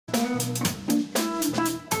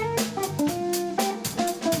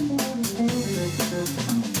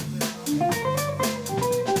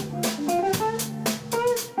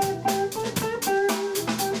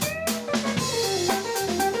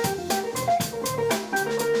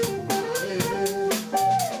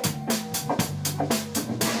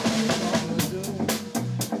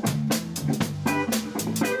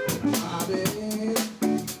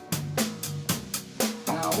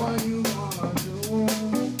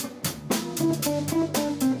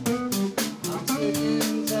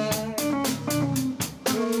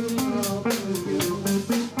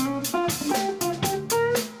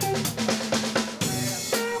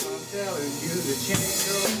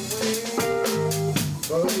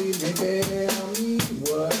Believe me, baby, I mean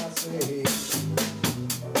what I say.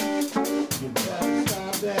 You better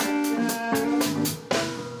stop that time.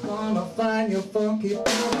 Gonna find your funky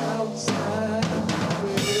pop outside,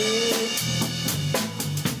 baby.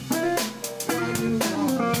 What you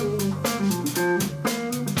gonna do?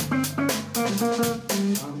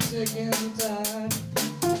 I'm sick and tired.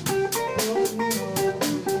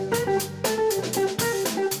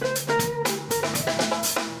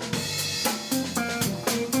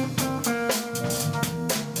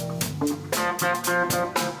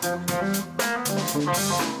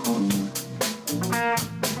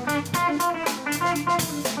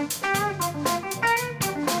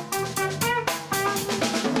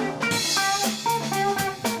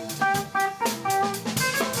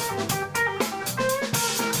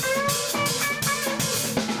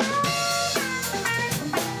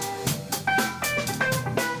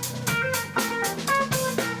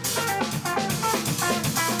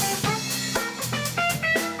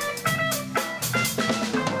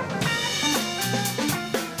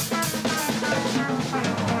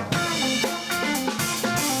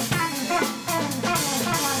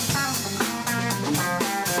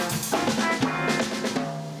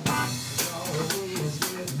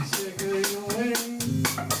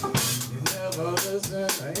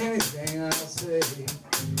 Anything I say,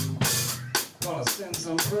 gonna send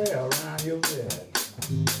some prayer around your bed.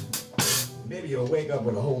 Maybe you'll wake up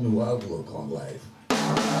with a whole new outlook on life.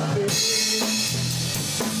 Baby,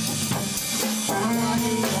 what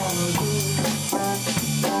you wanna do?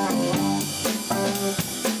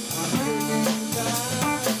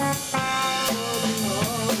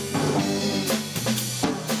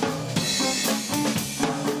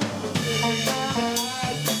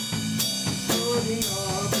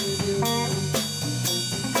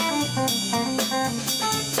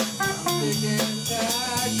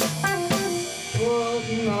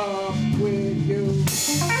 Walking off with you.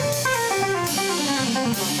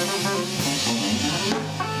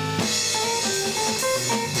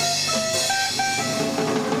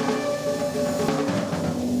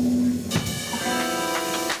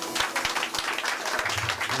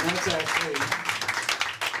 And that's actually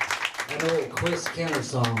an old Chris Kenner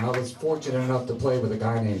song. I was fortunate enough to play with a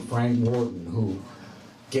guy named Frank Morton who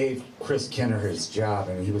gave Chris Kenner his job,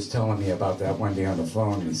 and he was telling me about that one day on the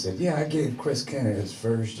phone. He said, yeah, I gave Chris Kenner his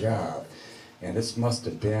first job, and this must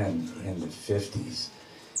have been in the 50s.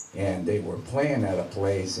 And they were playing at a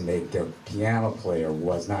place, and their piano player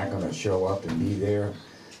was not going to show up and be there.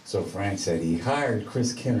 So Frank said he hired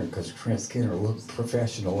Chris Kenner because Chris Kenner looked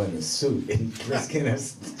professional in his suit, and Chris Kenner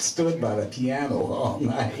stood by the piano all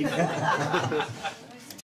night.